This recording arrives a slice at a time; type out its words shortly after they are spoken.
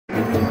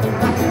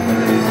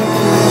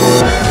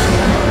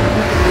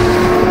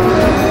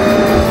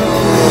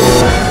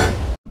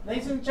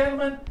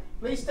gentlemen,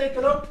 please take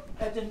a look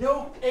at the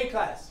new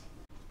A-Class.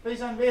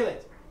 Please unveil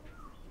it.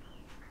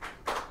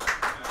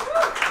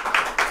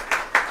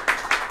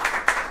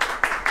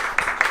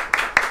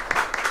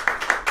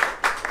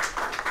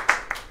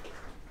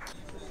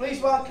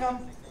 Please welcome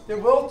the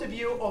world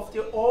view of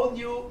the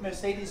all-new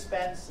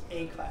Mercedes-Benz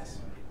A-Class.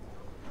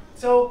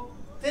 So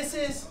this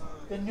is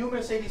the new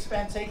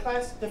Mercedes-Benz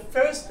A-Class, the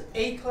first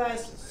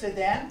A-Class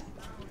sedan,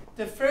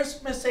 the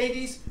first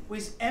Mercedes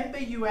with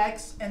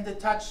MBUX and the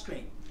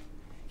touchscreen.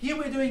 Here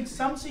we're doing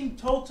something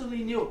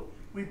totally new.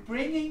 We're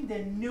bringing the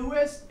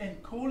newest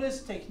and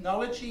coolest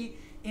technology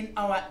in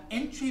our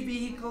entry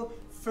vehicle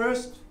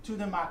first to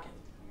the market.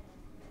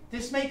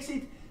 This makes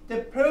it the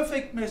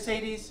perfect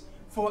Mercedes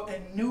for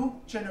a new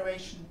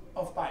generation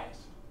of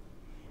buyers.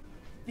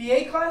 The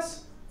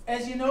A-Class,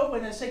 as you know,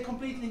 when I say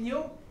completely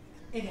new,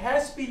 it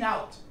has been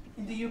out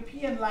in the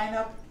European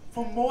lineup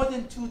for more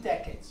than 2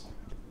 decades.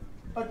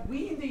 But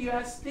we in the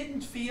US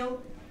didn't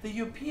feel the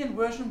European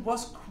version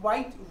was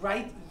quite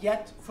right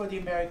yet for the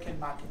American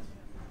market.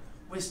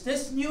 With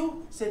this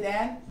new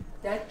sedan,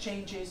 that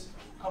changes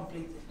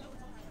completely.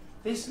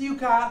 This new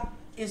car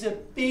is a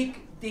big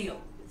deal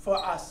for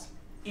us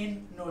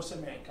in North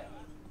America,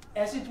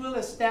 as it will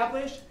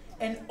establish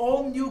an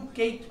all-new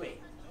gateway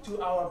to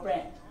our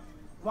brand,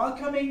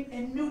 welcoming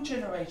a new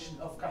generation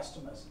of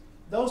customers,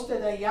 those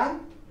that are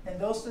young and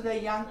those that are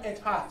young at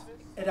heart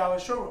at our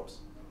showrooms.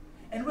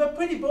 And we're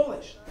pretty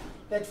bullish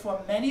that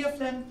for many of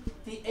them,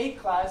 the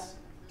A-Class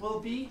will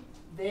be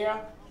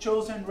their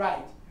chosen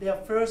ride, their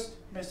first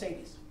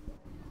Mercedes.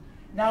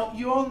 Now,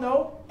 you all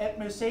know at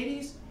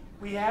Mercedes,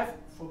 we have,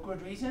 for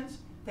good reasons,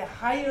 the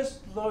highest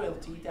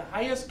loyalty, the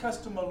highest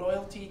customer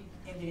loyalty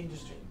in the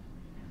industry.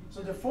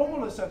 So the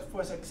formula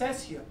for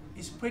success here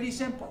is pretty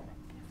simple.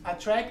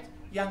 Attract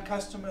young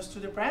customers to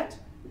the brand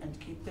and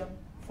keep them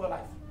for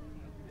life.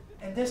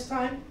 And this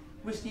time,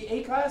 with the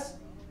A-Class,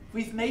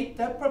 we've made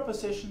that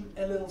proposition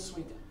a little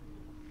sweeter.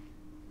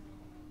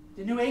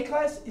 The new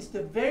A-Class is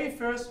the very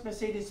first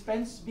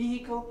Mercedes-Benz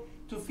vehicle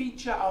to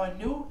feature our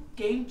new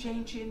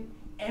game-changing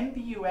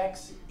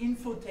MBUX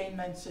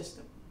infotainment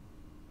system.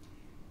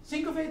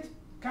 Think of it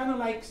kind of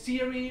like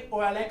Siri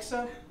or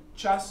Alexa,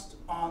 just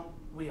on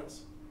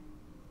wheels.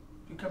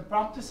 You can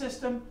prompt the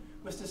system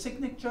with the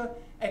signature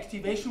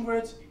activation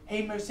words,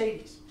 "Hey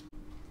Mercedes."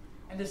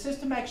 And the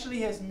system actually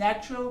has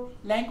natural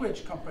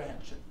language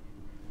comprehension.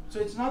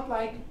 So it's not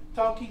like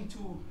talking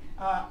to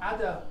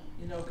other,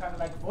 kind of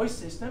like voice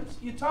systems.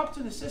 You talk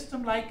to the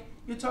system like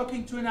you're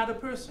talking to another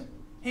person.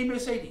 "Hey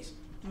Mercedes,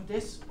 do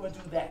this or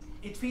do that."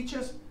 It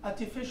features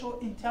artificial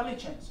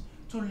intelligence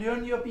to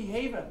learn your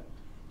behavior,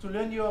 to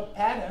learn your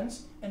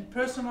patterns and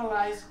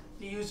personalize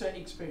the user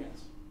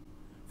experience.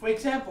 For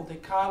example, the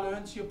car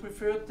learns your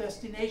preferred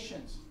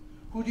destinations.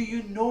 Who do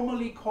you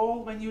normally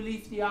call when you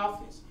leave the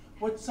office?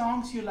 What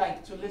songs you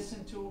like to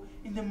listen to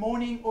in the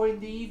morning or in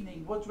the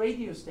evening? What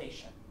radio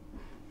station?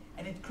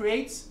 And it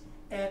creates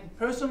a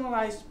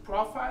personalized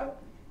profile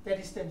that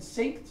is then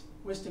synced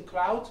with the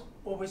cloud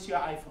or with your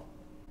iPhone.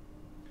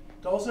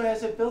 It also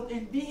has a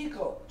built-in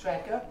vehicle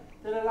tracker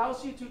that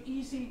allows you to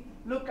easily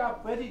look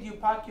up where did you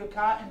park your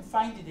car and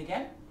find it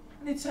again.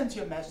 And it sends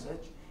you a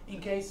message in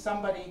case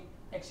somebody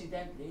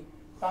accidentally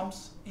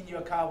bumps in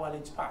your car while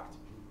it's parked.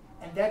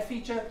 And that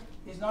feature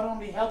is not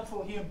only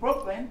helpful here in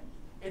Brooklyn,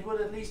 it would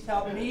at least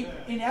help me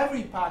in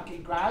every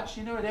parking garage,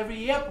 at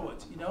every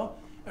airport,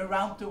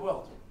 around the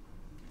world.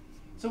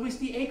 So with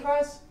the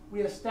A-Class,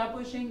 we're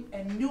establishing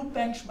a new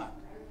benchmark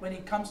when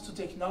it comes to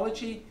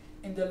technology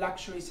in the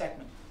luxury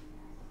segment.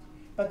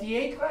 But the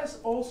A-Class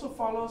also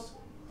follows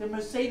the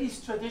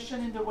Mercedes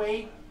tradition in the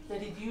way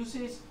that it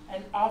uses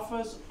and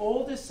offers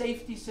all the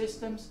safety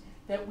systems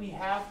that we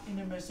have in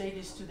the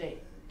Mercedes today.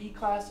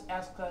 E-Class,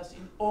 S-Class,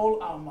 in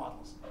all our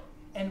models.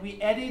 And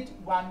we added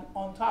one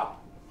on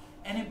top.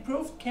 An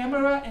improved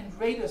camera and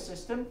radar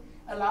system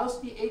allows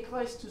the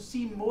A-Class to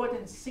see more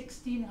than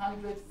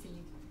 1,600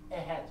 feet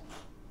ahead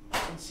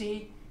and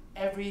see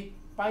every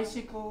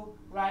bicycle,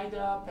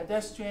 rider,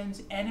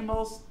 pedestrians,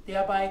 animals,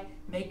 thereby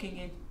making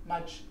it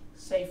much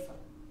safer.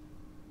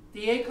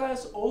 The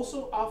A-Class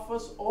also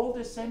offers all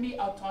the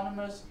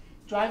semi-autonomous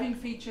driving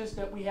features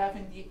that we have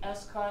in the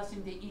S-Class,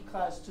 in the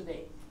E-Class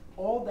today.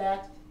 All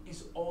that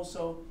is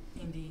also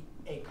in the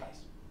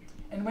A-Class.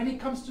 And when it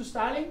comes to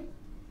styling,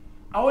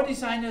 our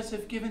designers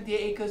have given the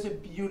A-Class a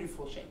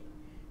beautiful shape,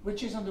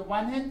 which is on the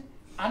one hand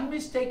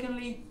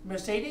unmistakably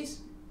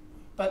Mercedes,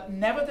 but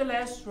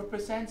nevertheless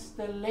represents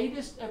the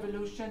latest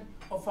evolution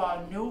of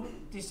our new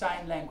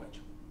design language.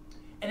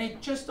 And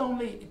it just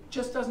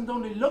doesn't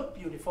only look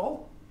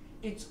beautiful,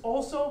 it's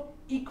also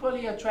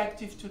equally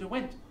attractive to the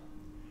wind,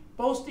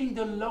 boasting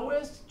the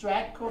lowest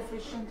drag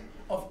coefficient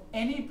of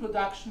any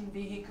production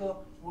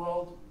vehicle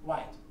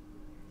worldwide.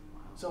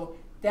 So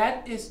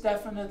that is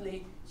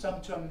definitely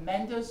some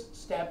tremendous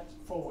step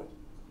forward.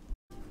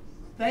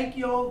 Thank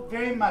you all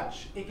very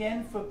much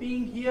again for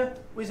being here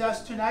with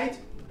us tonight.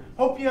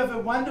 Hope you have a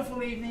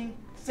wonderful evening.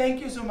 Thank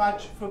you so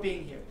much for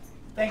being here.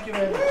 Thank you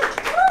very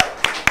much.